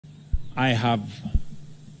I have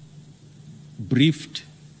briefed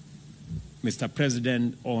Mr.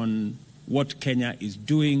 President on what Kenya is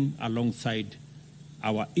doing alongside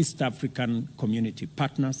our East African community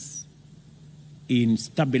partners in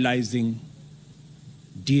stabilizing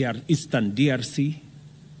Eastern DRC.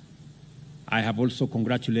 I have also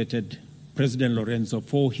congratulated President Lorenzo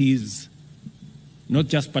for his not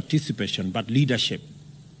just participation but leadership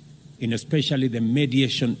in especially the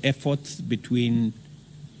mediation efforts between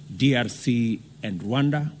DRC and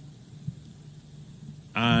Rwanda,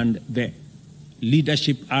 and the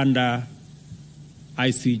leadership under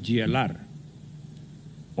ICGLR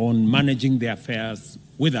on managing the affairs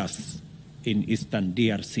with us in Eastern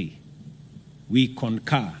DRC. We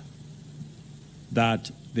concur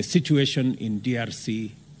that the situation in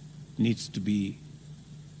DRC needs to be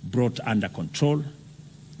brought under control.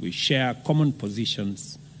 We share common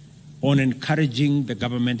positions on encouraging the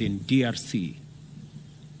government in DRC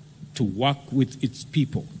to work with its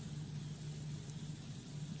people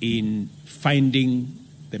in finding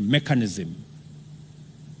the mechanism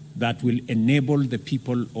that will enable the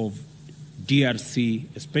people of DRC,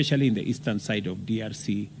 especially in the eastern side of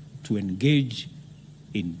DRC, to engage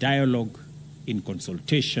in dialogue, in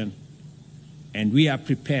consultation, and we are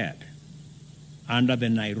prepared under the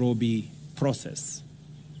Nairobi process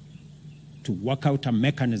to work out a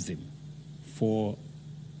mechanism for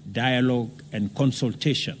dialogue and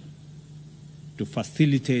consultation to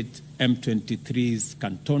facilitate M23's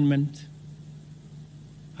cantonment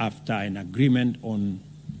after an agreement on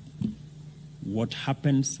what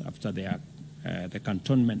happens after the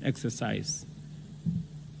cantonment exercise.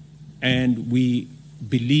 And we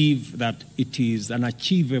believe that it is an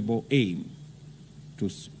achievable aim to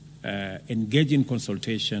engage in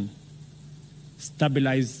consultation,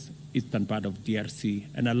 stabilize eastern part of DRC,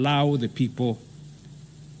 and allow the people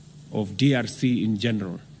of DRC in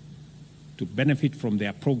general to benefit from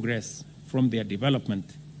their progress, from their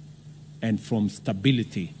development, and from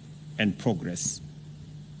stability and progress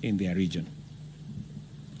in their region.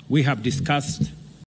 We have discussed